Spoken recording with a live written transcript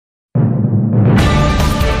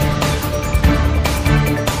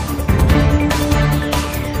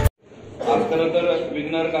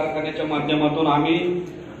आम्ही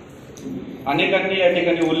अनेकांनी या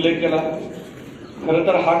ठिकाणी उल्लेख केला। खरं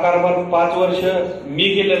तर हा कारभार 5 वर्ष मी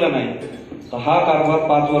केलेला नाही, तर हा कारभार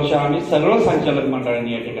 5 वर्ष आम्ही सर्व संचालक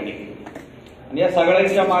मंडळांनी या ठिकाणी केला आणि या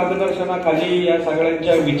सगळ्यांच्या मार्गदर्शनाखाली, या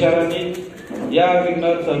सगळ्यांच्या विचारांनी या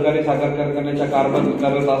विघ्नर सहकारी साखर कारखान्याच्या कारभार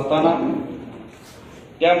करत असताना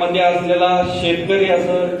त्यामध्ये असलेला शेतकरी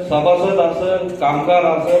असेल, सभासद असेल, कामगार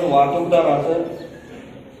असेल, वाहतूकदार असेल,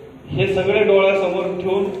 हे सगळे डोळ्यासमोर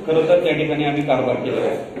ठेवून खरं तर त्या ठिकाणी आम्ही कारभार केला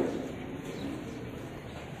आहे।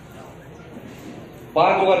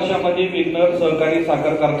 5 वर्षामध्ये विघ्नर सहकारी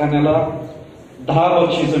साखर कारखान्याला 10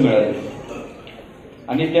 बक्षिसं मिळाली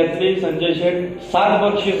आणि त्यातली संजय शेठ 7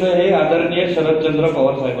 बक्षिसं हे आदरणीय शरदचंद्र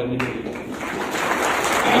पवार साहेबांनी दिली।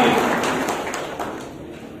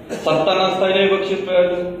 सत्ता नसताना एक बक्षीस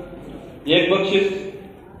मिळालं। एक बक्षीस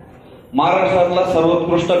महाराष्ट्रातला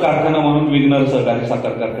सर्वोत्कृष्ट कारखाना म्हणून विघ्नर सहकारी साखर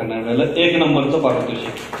कारखाना मिळालं, 1 नंबरचं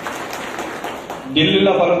पारितोषिक।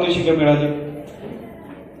 दिल्लीला पारितोषिक मिळाली।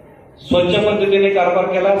 स्वच्छ पद्धतीने कारभार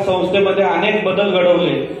केला, संस्थेमध्ये अनेक बदल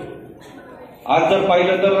घडवले। आज जर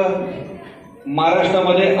पाहिलं तर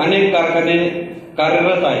महाराष्ट्रामध्ये अनेक कारखाने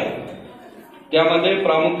कार्यरत आहेत। त्यामध्ये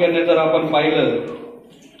प्रामुख्याने जर आपण पाहिलं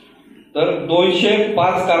तर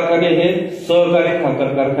 205 कारखाने हे सहकारी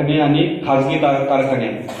साखर कारखाने आणि खासगी कारखाने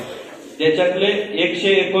आहेत। त्याच्यातले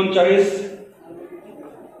 139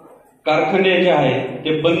 कारखाने जे आहेत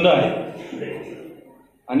ते बंद आहेत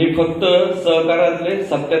आणि फक्त सहकारातले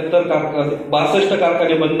 62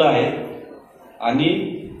 कारखाने बंद आहेत आणि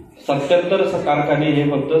 77 कारखाने हे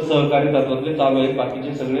फक्त सहकारी तत्वातले चालू आहेत,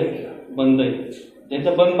 बाकीचे सगळे बंद आहेत।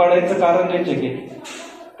 त्याचं बंद पाडायचं कारण हेच आहे की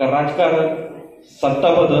राजकारण,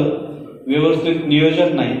 सत्ता बदल, व्यवस्थित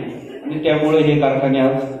नियोजन नाही आणि त्यामुळे हे कारखाने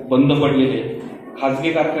आज बंद पडलेले।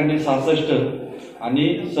 खासगी कारखाने 66 आणि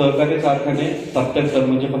सहकारी कारखाने 77,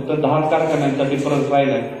 म्हणजे फक्त 10 कारखान्यांचा डिफरन्स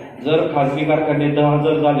राहिलाय। जर खासगी कारखाने 10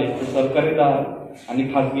 जर झाले तर सरकारी 10 आणि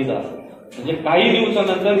खासगी 10, म्हणजे काही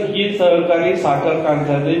दिवसानंतर ही सहकारी साखर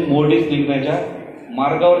कारखाने मोडीच निघण्याच्या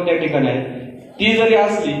मार्गावर त्या ठिकाणी आहे। ती जरी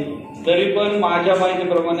असली तरी पण माझ्या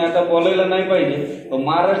माहितीप्रमाणे, आता बोलायला नाही पाहिजे, पण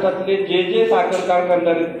महाराष्ट्रातले जे साखर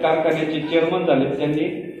कारखान्याचे चेअरमन झाले त्यांनी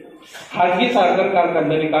खासगी साखर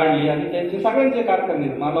कारखानदारी काढली आणि त्यांचे सगळ्यांचे कारखाने,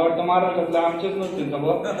 मला वाटतं महाराष्ट्रातले आमचेच नसतील का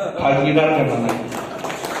खासगी कारखाना नाही।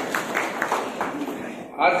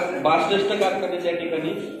 आज 62 कारखाने त्या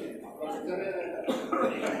ठिकाणी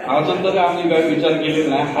अजून तरी आम्ही काही विचार केलेला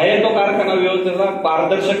नाही। आहे तो कारखाना व्यवस्थेचा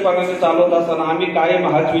पारदर्शकपणाने चालवत असताना आम्ही कायम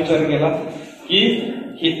हाच विचार केला की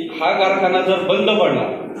हा कारखाना जर बंद पडला,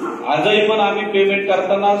 आजही पण आम्ही पेमेंट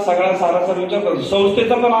करताना सगळा सारासार विचार करतो,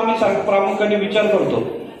 संस्थेचा पण आम्ही प्रामुख्याने विचार करतो।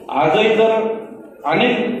 आजही जर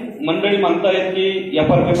अनेक मंडळी म्हणतायत की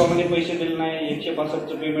FRP प्रमाणे पैसे दिले नाही,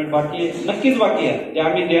 165चं पेमेंट बाकी आहे, नक्कीच बाकी आहे, ते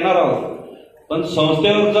आम्ही देणार आहोत, पण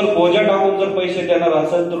संस्थेवर जर बोजा टाकून जर पैसे देणार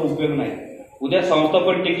असेल तर उपयोग नाही। उद्या संस्था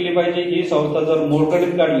पण टिकली पाहिजे। ही संस्था जर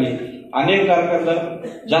मोडकळीत काढली, अनेक कारखानदार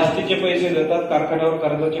जास्तीचे पैसे देतात, कारखान्यावर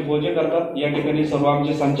कर्जाचे बोजे करतात। या ठिकाणी सर्व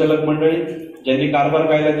आमचे संचालक मंडळी ज्यांनी कारभार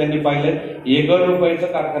पाहिला त्यांनी पाहिलं, 1 रुपयाचं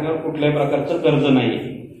कारखान्यावर कुठल्याही प्रकारचं कर्ज नाही,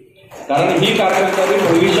 कारण ही कारखानदारी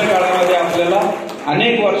भविष्य काळामध्ये आपल्याला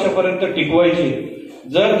अनेक वर्षापर्यंत टिकवायची।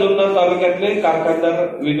 जर जुन्नर तालुक्यातले कारखानदार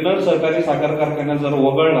विघ्नर सहकारी साखर कारखाना जर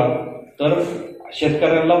वगळला तर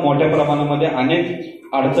शेतकऱ्यांना मोठ्या प्रमाणामध्ये अनेक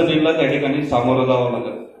अडचणींना त्या ठिकाणी सामोरं जावं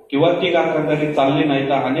लागेल, किंवा ती कारखानदारी चालली नाही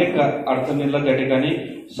तर अनेक अडचणींना त्या ठिकाणी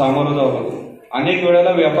सामोरं जावं लागेल। अनेक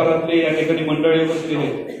वेळेला व्यापारातले या ठिकाणी मंडळी बसलेले,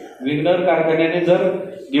 विघ्नर कारखान्याने जर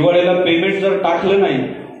दिवाळीला पेमेंट जर टाकलं नाही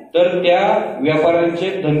तर त्या व्यापाऱ्यांचे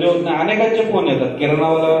धंदे होत नाही। अनेकांचे फोन येतात,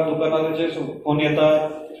 किराणावाला दुकानाचे फोन येतात,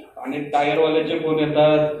 अनेक टायरवाल्याचे फोन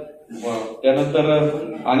येतात, त्यानंतर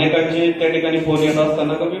अनेकांचे त्या ठिकाणी फोन येत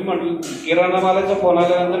असताना मी म्हटलं, किराणा मालाचा फोन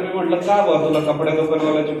आल्यानंतर मी म्हटलं का बा तुला कपड्या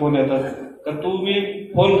दुकानवाल्याचे फोन येतात, तर तुम्ही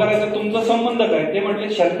फोन करायचा तुमचा संबंध काय? ते म्हटले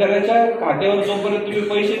शेतकऱ्याच्या खात्यावर जोपर्यंत तुम्ही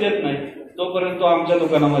पैसे देत नाही तोपर्यंत तो आमच्या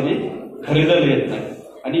दुकानामध्ये खरेदीला येत नाही।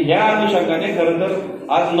 आणि ह्या अनुषंगाने खरं तर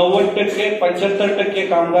आज 90% 75%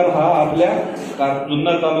 कामगार हा आपल्या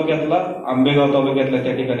जुन्नर तालुक्यातला, आंबेगाव तालुक्यातल्या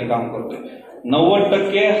त्या ठिकाणी काम करतोय।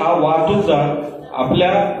 90% हा वाहतूकदार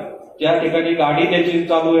आपल्या त्या ठिकाणी गाडी त्याची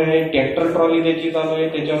चालू आहे, ट्रॅक्टर ट्रॉली त्याची चालू आहे,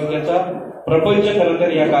 त्याच्यावर त्याचा प्रपंच खरं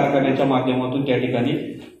तर या कारखान्याच्या माध्यमातून त्या ठिकाणी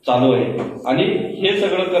चालू आहे। आणि हे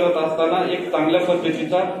सगळं करत असताना एक चांगल्या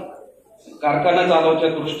पद्धतीचा कारखाना चालवच्या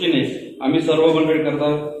दृष्टीने आम्ही सर्व मंडळी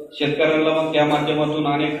करतात। शेतकऱ्यांना मग त्या माध्यमातून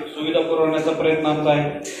अनेक सुविधा पुरवण्याचा प्रयत्न आमचा आहे।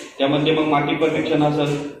 त्यामध्ये मग माती परीक्षण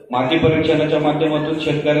असेल, माती परीक्षणाच्या माध्यमातून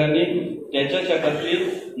शेतकऱ्यांनी त्याच्या शेतातली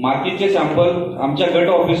मातीचे सॅम्पल आमच्या गट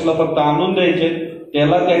ऑफिसला फक्त आणून द्यायचे,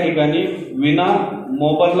 त्याला त्या ठिकाणी विना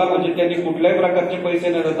मोबदला म्हणजे त्यांनी कुठल्याही प्रकारचे पैसे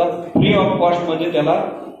न देता फ्री ऑफ कॉस्ट मध्ये त्याला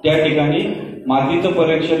त्या ठिकाणी मातीचं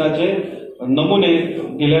परीक्षणाचे नमुने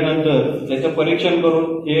दिल्यानंतर त्याचं परीक्षण करून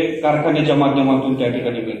हे कारखान्याच्या माध्यमातून त्या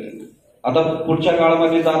ठिकाणी मिळते. आता पुढच्या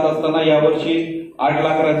काळामध्ये जात असताना यावर्षी 8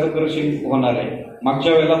 लाखाचं क्रशिंग होणार आहे.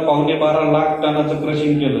 मागच्या वेळेला 12.25 लाख टनाचं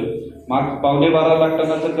क्रशिंग केलं. 12.25 लाख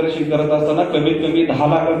टनाचं क्रशिंग करत असताना कमीत कमी 10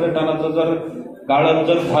 लाखाचं टनाचं जर गाळप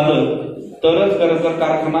जर झालं तरच खरं तर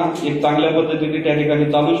कारखाना एक चांगल्या पद्धतीने त्या ठिकाणी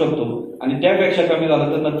चालू शकतो. आणि त्यापेक्षा कमी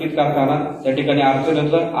झालं तर नक्कीच कारखाना त्या ठिकाणी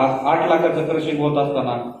अडचणीत. 8 लाखाचं क्रशिंग होत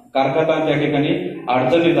असताना कारखाना त्या ठिकाणी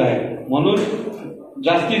अडचणीत आहे. म्हणून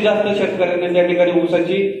जास्तीत जास्त शेतकऱ्यांनी त्या ठिकाणी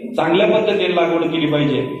ऊसाची चांगल्या पद्धतीने लागवड केली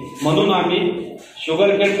पाहिजे. म्हणून आम्ही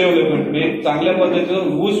शुगर केन डेव्हलपमेंट एक चांगल्या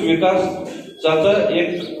पद्धतीनं ऊस विकासाचं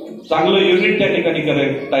एक चांगलं युनिट त्या ठिकाणी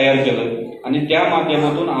तयार केलं. आणि त्या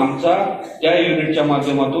माध्यमातून आमचा त्या युनिटच्या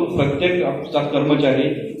माध्यमातून प्रत्येक कर्मचारी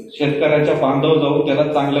शेतकऱ्याच्या बांधव जाऊन त्याला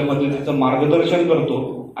चांगल्या पद्धतीचं मार्गदर्शन करतो.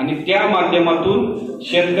 आणि त्या माध्यमातून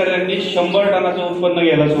शेतकऱ्यांनी 100 टनाचं उत्पन्न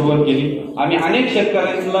घ्यायला सुरुवात केली. आम्ही अनेक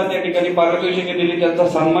शेतकऱ्यांना त्या ठिकाणी पारितोषिके दिली, त्यांचा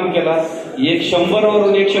सन्मान केला. 100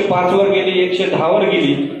 वरून 105 वर गेली, 110 वर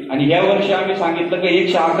गेली. आणि या वर्षी आम्ही सांगितलं की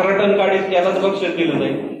 111 टन काढेल त्यालाच बक्षीस दिलं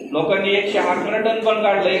जाईल. लोकांनी 111 टन पण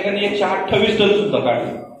काढलं, एकाने 128 टन सुद्धा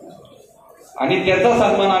काढलं. आणि त्याचा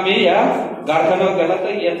सन्मान आम्ही या कारखान्यावर केला.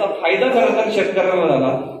 तर याचा फायदा खरं तर शेतकऱ्याला झाला.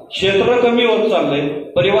 क्षेत्र कमी होत चाललंय,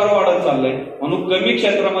 परिवार वाढत चाललंय. म्हणून कमी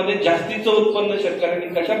क्षेत्रामध्ये जास्तीचं उत्पन्न शेतकऱ्यांनी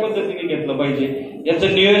कशा पद्धतीने घेतलं पाहिजे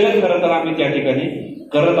याचं नियोजन खरं तर आम्ही त्या ठिकाणी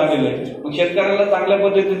करत आलेलो आहे. मग शेतकऱ्याला चांगल्या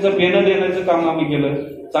पद्धतीचं बेणं देण्याचं काम आम्ही केलं,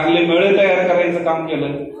 चांगले मेळे तयार करायचं काम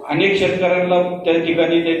केलं. अनेक शेतकऱ्यांना त्या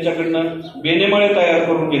ठिकाणी त्यांच्याकडनं बेनेमळे तयार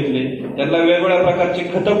करून घेतले. त्यांना वेगवेगळ्या प्रकारची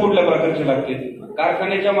खतं कुठल्या प्रकारची लागतील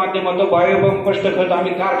कारखान्याच्या माध्यमातून बायोकंपोस्ट खत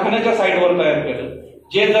आम्ही कारखान्याच्या साईडवर तयार केलं.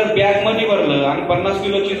 जे जर बॅग मध्ये भरलं आणि 50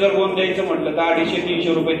 किलोची जर गोण द्यायचं म्हटलं तर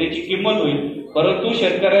 250-300 रुपये त्याची किंमत होईल. परंतु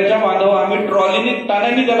शेतकऱ्याच्या माध्यमातून आम्ही ट्रॉलीने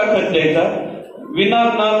तानाने त्याला खत द्यायचा, विना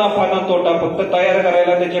न नफा न तोटा. फक्त तयार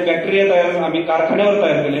करायला त्याचे बॅक्टेरिया तयार आम्ही कारखान्यावर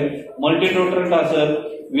तयार केले. मल्टीन्यूट्रंट असेल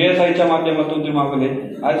VSIच्या माध्यमातून ते मागवले,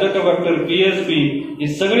 अझोटोबॅक्टर, PSB ही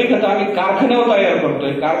सगळी खतं आम्ही कारखान्यावर तयार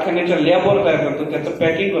करतोय, कारखान्याच्या लॅबवर तयार करतोय, त्याचं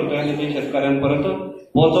पॅकिंग करतोय आणि ते शेतकऱ्यांपर्यंत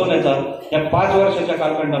पोहोचवण्याचा या 5 वर्षाच्या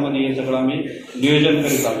कालखंडामध्ये हे सगळं आम्ही नियोजन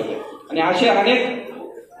करीत आलेलो आहे. आणि असे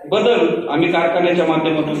अनेक बदल आम्ही कारखान्याच्या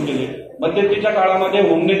माध्यमातून केले. मध्यंतरीच्या काळामध्ये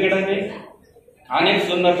हुमणी किडाने अनेक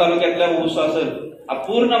जुन्नर तालुक्यातल्या ऊस असेल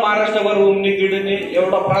पूर्ण महाराष्ट्रावर हुमणी किडीने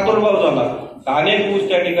एवढा प्रादुर्भाव झाला तर अनेक ऊस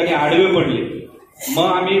त्या ठिकाणी आडवे पडले. मग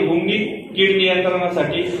आम्ही हुमणी कीड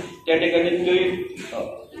नियंत्रणासाठी त्या ठिकाणी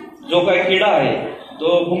जो काही किडा आहे तो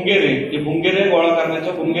भुंगेरे, ते भुंगेरे गोळा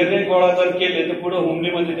करण्याचा, भुंगेरे गोळा जर केले तर पुढे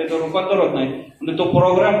हुमणीमध्ये त्याचं रूपांतर होत नाही म्हणजे तो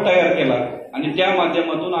प्रोग्राम तयार केला. आणि त्या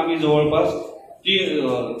माध्यमातून आम्ही जवळपास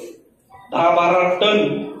 10-12 टन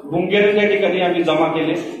भुंगेरे त्या ठिकाणी आम्ही जमा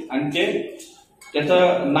केले आणि ते त्याचा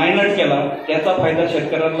नायनाट केला. त्याचा फायदा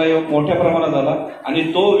शेतकऱ्यांना मोठ्या प्रमाणात झाला. आणि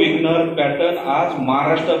तो विग्नर पॅटर्न आज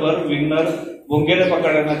महाराष्ट्रभर विग्नर भुंगेरे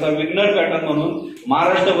पकडण्याचा विग्नर पॅटर्न म्हणून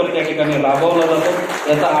महाराष्ट्रभर त्या ठिकाणी राबवला जातो.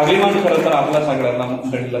 याचा अभिमान खरं तर आपला सगळ्यांना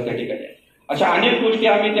मंडळीला त्या ठिकाणी. अशा अनेक गोष्टी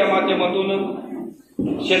आम्ही त्या माध्यमातून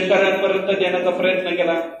शेतकऱ्यांपर्यंत देण्याचा प्रयत्न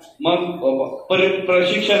केला. मग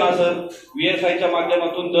प्रशिक्षण असं VSIच्या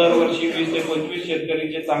माध्यमातून दरवर्षी 20 ते 25 शेतकरी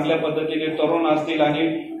जे चांगल्या पद्धतीने तरुण असतील आणि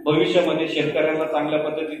भविष्यामध्ये शेतकऱ्यांना चांगल्या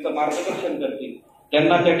पद्धतीचं मार्गदर्शन करतील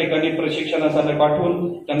त्यांना त्या ठिकाणी प्रशिक्षणासाठी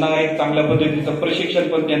पाठवून त्यांना एक चांगल्या पद्धतीचं प्रशिक्षण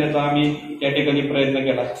पण देण्याचा आम्ही त्या ठिकाणी प्रयत्न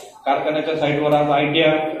केला. कारखान्याच्या साईटवर आज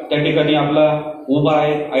ITI त्या ठिकाणी आपला उभा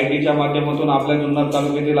आहे. ITच्या माध्यमातून आपल्या जुन्नर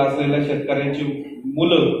तालुक्यातील असलेल्या शेतकऱ्यांची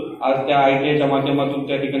मुलं आज त्या ITIच्या माध्यमातून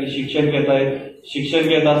त्या ठिकाणी शिक्षण घेत आहेत. शिक्षण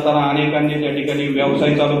घेत असताना अनेकांनी त्या ठिकाणी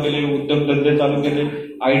व्यवसाय चालू केले, उद्योगधंदे चालू केले.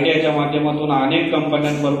 ITIच्या माध्यमातून अनेक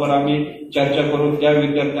कंपन्यांबरोबर आम्ही चर्चा करून त्या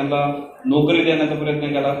विद्यार्थ्यांना नोकरी देण्याचा प्रयत्न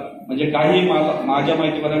केला. म्हणजे काही माझ्या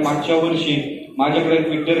माहितीप्रमाणे मागच्या वर्षी माझ्याकडे एक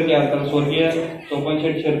विद्यार्थी आता स्वर्गीय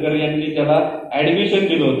सोपनशेठ शेरकर यांनी त्याला ऍडमिशन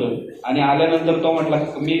दिलं होतं. आणि आल्यानंतर तो म्हटला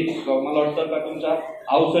मला वाटतं का तुमच्या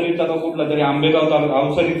अवसरीचा का कुठला तरी आंबेगाव तालुका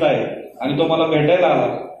अवसरीचा आहे आणि तो मला भेटायला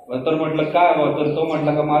आला. तर म्हटलं काय तर तो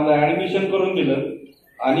म्हटला का माझं ऍडमिशन करून दिलं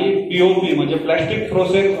आणि POP म्हणजे प्लॅस्टिक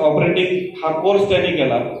प्रोसेस ऑपरेटिंग हा कोर्स त्यांनी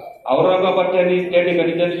केला. औरंगाबाद त्यांनी त्या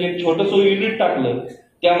ठिकाणी त्यांनी एक छोटंसं युनिट टाकलं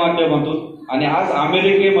त्या माध्यमातून. आणि आज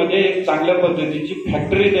अमेरिकेमध्ये एक चांगल्या पद्धतीची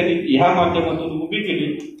फॅक्टरी त्यांनी ह्या माध्यमातून उभी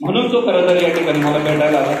केली. म्हणून तो खरं तर या ठिकाणी मला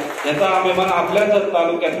भेटायला आला. याचा अभिमान आपल्या जर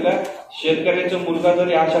तालुक्यातल्या शेतकऱ्याचा मुलगा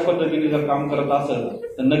जर अशा पद्धतीने जर काम करत असेल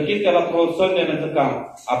तर नक्कीच त्याला प्रोत्साहन देण्याचं काम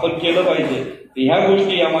आपण केलं पाहिजे. ह्या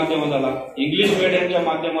गोष्टी या माध्यमात झाला. इंग्लिश मीडियमच्या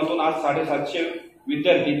माध्यमातून आज 750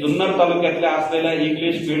 विद्यार्थी जुन्नर तालुक्यातल्या असलेल्या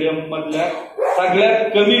इंग्लिश मीडियम मधल्या सगळ्यात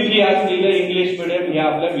कमी फी असलेलं इंग्लिश मीडियम हे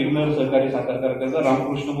आपल्या विघ्नर सहकारी साखर कारखान्याचं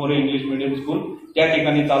Ramakrishna More English medium school त्या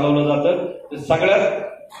ठिकाणी चालवलं जातं. सगळ्यात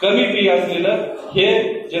कमी फी असलेलं हे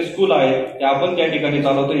जे स्कूल आहे ते आपण त्या ठिकाणी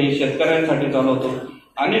चालवतो. हे शेतकऱ्यांसाठी चालवतो.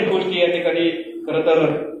 अनेक गोष्टी या ठिकाणी खरं तर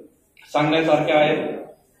सांगण्यासारख्या आहेत.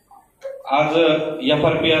 आज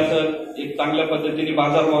FRP असं एक चांगल्या पद्धतीने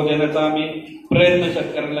बाजारभाव देण्याचा आम्ही प्रयत्न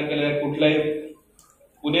शेतकऱ्यांना केला आहे. कुठल्याही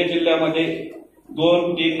पुणे जिल्ह्यामध्ये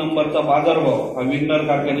 2-3 नंबरचा बाजारभाव हा विघ्नर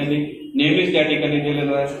कारखान्याने नेहमीच त्या ठिकाणी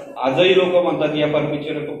दिलेला आहे. आजही लोक म्हणतात FRPची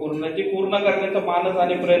रक्कम पूर्ण ती पूर्ण करण्याचा मानस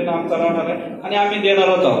आणि प्रयत्न आमचा राहणार आहे आणि आम्ही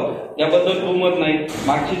देणारच आहोत. त्याबद्दल दुमत नाही.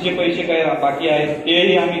 मागचे जे पैसे काय बाकी आहेत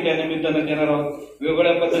तेही आम्ही त्या निमित्तानं देणार आहोत.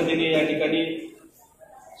 वेगवेगळ्या पद्धतीने या ठिकाणी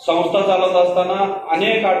संस्था चालवत असताना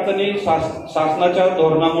अनेक अडचणी शासनाच्या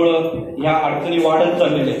धोरणामुळे ह्या अडचणी वाढत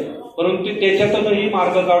चाललेल्या आहेत. परंतु त्याच्यातूनही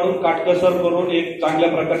मार्ग काढून काटकसर करून एक चांगल्या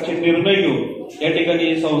प्रकारचे निर्णय घेऊन या ठिकाणी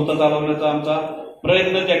ही संस्था चालवण्याचा आमचा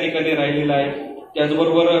प्रयत्न त्या ठिकाणी राहिलेला आहे.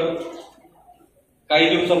 त्याचबरोबर काही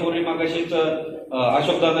दिवसापूर्वी मागाशीच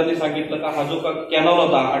अशोकदादांनी सांगितलं का हा जो कॅनॉल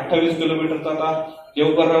होता 28 किलोमीटरचा, आता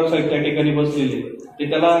देवकरराव साहेब त्या ठिकाणी बसलेले ते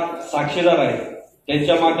त्याला साक्षीदार आहे.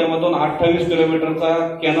 त्यांच्या माध्यमातून 28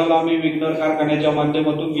 किलोमीटरचा कॅनॉल आम्ही विघ्नर कारखान्याच्या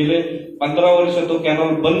माध्यमातून गेले 15 वर्ष तो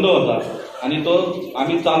कॅनॉल बंद होता आणि तो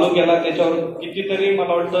आम्ही चालू केला. त्याच्यावर कितीतरी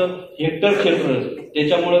मला वाटतं हेक्टर क्षेत्र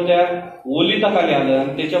त्याच्यामुळे त्या ओलिताखाली आलं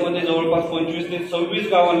आणि त्याच्यामध्ये जवळपास 25 ते 26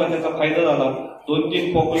 गावांना त्याचा फायदा झाला.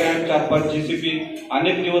 2-3 पोकलँड 4-5 JCP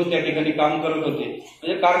अनेक दिवस त्या ठिकाणी काम करत होते.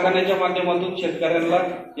 म्हणजे कारखान्याच्या माध्यमातून शेतकऱ्यांना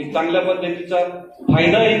एक चांगल्या पद्धतीचा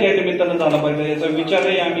फायदाही त्या निमित्तानं झाला पाहिजे याचा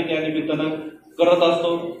विचारही आम्ही त्या निमित्तानं करत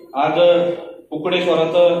असतो. आज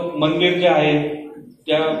कुकडेश्वराचं मंदिर जे आहे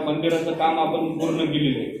त्या मंदिराचं काम आपण पूर्ण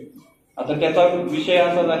केलेलं आहे. आता त्याचा विषय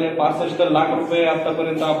असा झाला 65 लाख रुपये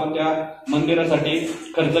आतापर्यंत आपण त्या मंदिरासाठी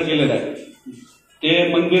खर्च केलेला आहे. ते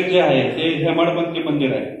मंदिर जे आहे ते हेमाडपंथी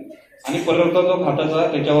मंदिर आहे आणि पर्यटन खात्याचा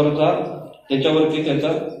त्याच्यावरती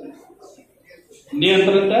त्याचं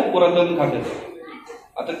नियंत्रण त्या पुरातन खात्याचं.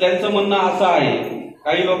 आता त्यांचं म्हणणं असं आहे,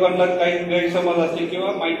 काही लोकांना काही गैरसमज असतील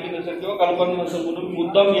किंवा माहिती नसेल किंवा कल्पना नसेल म्हणून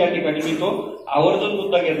मुद्दाम या ठिकाणी मी तो आवर्जून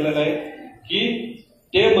मुद्दा घेतलेला आहे की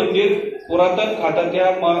ते मंदिर पुरातन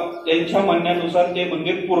खात्याच्या त्यांच्या म्हणण्यानुसार ते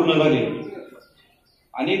मंदिर पूर्ण झाले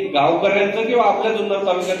आणि गावकऱ्यांचं किंवा आपल्या जुन्नर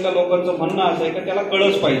तालुक्यातल्या लोकांचं म्हणणं असं आहे की त्याला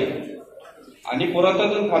कळस पाहिजे आणि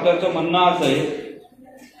पुरातन खात्याचं म्हणणं असं आहे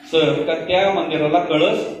सर का त्या मंदिराला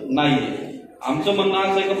कळस नाहीये. आमचं म्हणणं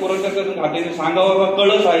असं आहे की पुरातन खात्याने सांगावं का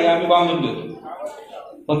कळस आहे आम्ही बांधून देतो.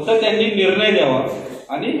 फक्त त्यांनी निर्णय द्यावा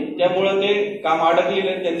आणि त्यामुळे ते काम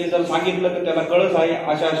अडकलेले. त्यांनी जर सांगितलं की त्याला कळस आहे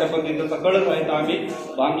अशा पद्धतीचा कळस आहे तर आम्ही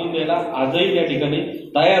बांधून द्यायला आजही त्या ठिकाणी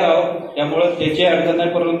तयार आहोत. त्यामुळे त्याची अडचण नाही,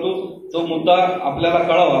 परंतु तो मुद्दा आपल्याला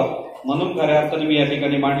कळावा म्हणून खऱ्या अर्थाने मी या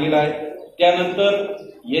ठिकाणी मांडलेला आहे. त्यानंतर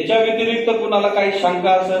याच्या व्यतिरिक्त कुणाला काही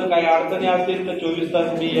शंका असेल काही अडचणी असतील तर 24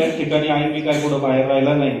 तास मी या ठिकाणी आहे. मी काय कुठं बाहेर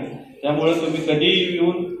राहिला नाही. त्यामुळे तुम्ही कधीही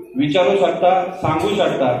येऊन विचारू शकता, सांगू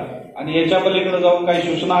शकता आणि याच्या पलीकडे जाऊन काही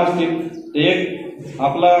सूचना असतील ते एक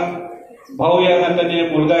आपला भाऊ या नात्याने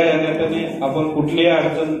मुलगा या नात्याने आपण कुठलीही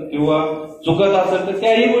अडचण किंवा चुकत असेल तर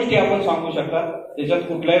त्याही गोष्टी आपण सांगू शकता. त्याच्यात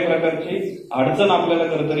कुठल्याही प्रकारची अडचण आपल्याला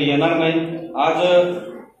खरं तर येणार नाही. आज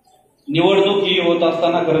निवडणूक ही होत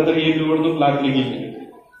असताना खरं तर ही निवडणूक लागली गेली.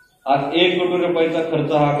 आज 1 कोटी रुपयाचा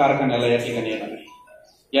खर्च हा कारखान्याला या ठिकाणी येणार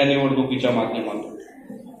आहे या निवडणुकीच्या माध्यमातून.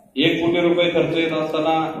 1 कोटी रुपये खर्च येत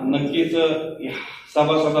असताना नक्कीच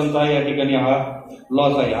सभासदांचा या ठिकाणी हा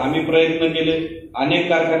लॉस आहे. आम्ही प्रयत्न केले, अनेक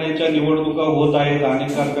कारखान्यांच्या निवडणुका होत आहेत, अनेक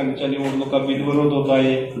कारखान्यांच्या निवडणुका बिनविरोध होत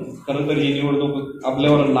आहे. खरं तर ही निवडणूक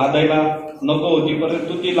आपल्यावर लादायला नको होती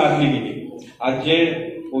परंतु ती लादली गेली. आज जे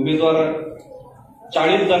उमेदवार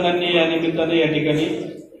 40 जणांनी या निमित्ताने या ठिकाणी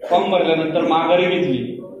फॉर्म भरल्यानंतर माघारी घेतली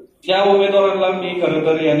त्या उमेदवारांना मी खरं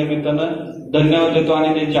तर या निमित्तानं धन्यवाद देतो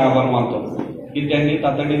आणि त्यांचे आभार मानतो की त्यांनी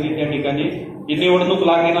तातडीने त्या ठिकाणी ही निवडणूक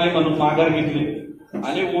लागे नाही म्हणून माघार घेतली.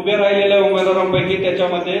 आणि उभे राहिलेल्या उमेदवारांपैकी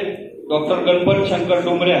त्याच्यामध्ये डॉक्टर गणपत शंकर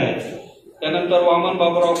डोंबरे आहेत, त्यानंतर वामन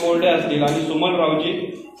बाबूराव कोरडे असतील आणि सुमनरावजी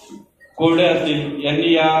कोरडे असतील.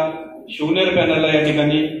 यांनी या शिवनेर पॅनलला या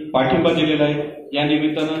ठिकाणी पाठिंबा दिलेला आहे. या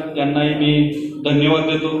निमित्तानं त्यांनाही मी धन्यवाद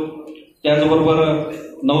देतो. त्याचबरोबर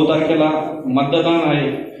 9 तारखेला मतदान आहे,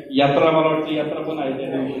 यात्रा मला वाटते यात्रा पण आहे त्या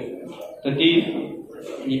दिवशी. तर ती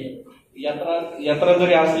यात्रा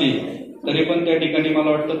जरी असली तरी पण त्या ठिकाणी मला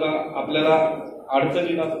वाटतं का आपल्याला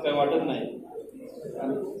अडचणी असं काही वाटत नाही.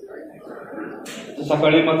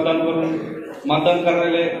 सकाळी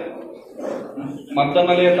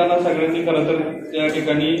मतदानाला येताना सगळ्यांनी खरं तर त्या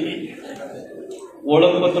ठिकाणी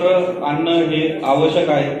ओळखपत्र आणणं हे आवश्यक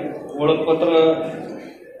आहे. ओळखपत्र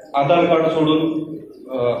आधार कार्ड सोडून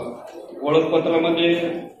ओळखपत्रामध्ये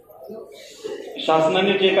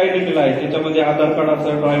शासनाने जे काही दिलेलं आहे त्याच्यामध्ये आधार कार्ड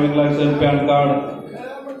असेल, driving licence, pan card,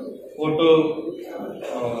 photo,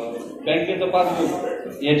 बँकेचं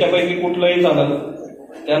पासबुक याच्यापैकी कुठलंही चालेल.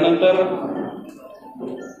 त्यानंतर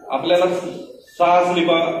आपल्याला 6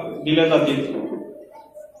 स्लिपा दिल्या जातील.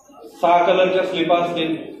 6 कलरच्या स्लिपा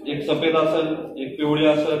असतील. एक सफेद असेल, एक पिवळी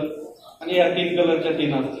असेल आणि या 3 कलरच्या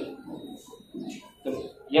 3 असतील.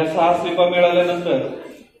 या 6 स्लिपा मिळाल्यानंतर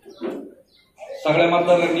सगळ्या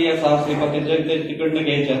मतदारांनी या 6 स्लिपा त्यांच्या तिकडनं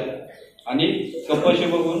घ्यायच्या आणि कपाशी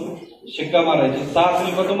बघून शिक्का मारायची. 6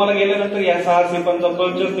 स्लिपा तुम्हाला गेल्यानंतर या 6 स्लिपांचा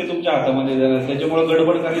पंचच ते तुमच्या हातामध्ये देणार. त्याच्यामुळे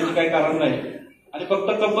गडबड करायची काही कारण नाही आणि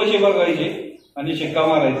फक्त कपाशी बघायची आणि शिक्का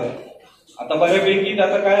मारायचा. आता बऱ्यापैकी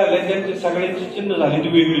आता काय झालंय, त्यांची सगळ्यांची चिन्ह झाली ती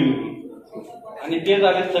वेगळी वेगळी आणि ते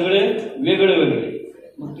झाले सगळे वेगळे वेगळे.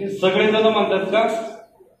 मग ते सगळे जण म्हणतात का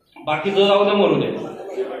बाकीचं जाऊ दे, मरू दे,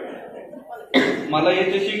 मला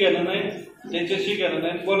याच्याशी घेणं नाही, त्याच्याशी घेणं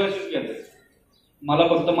नाही, कोणाशीच घेणं, मला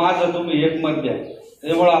फक्त माझं तुम्ही एक मत द्या.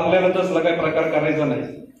 त्याच्यामुळे आपल्याला तसला काही प्रकार करायचा नाही.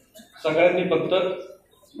 सगळ्यांनी फक्त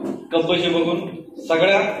कपाशी बघून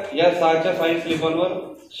सगळ्या या 6च्या 6 स्लिपांवर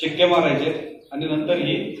शिक्के मारायचे आणि नंतर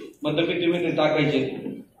ही मतपेटीमध्ये टाकायचे.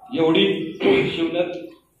 एवढी शिवण्यात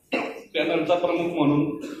पॅनलचा प्रमुख म्हणून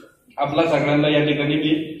आपला सगळ्यांना या ठिकाणी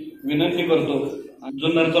मी विनंती करतो.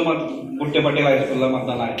 जुन्नरचं बुट्टे पाटील हायस्कूलला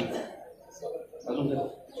मतदान आहे. अजून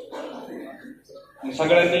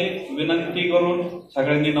सगळ्यांनी विनंती करून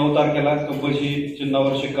सगळ्यांनी 9 तारखेला कपाशी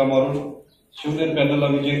चिन्हावर शिक्का मारून शिवनेर पॅनलला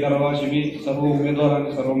विजय करावा अशी मी सर्व उमेदवार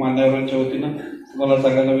आणि सर्व मान्यवरांच्या वतीनं तुम्हाला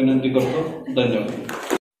सगळ्यांना विनंती करतो. धन्यवाद.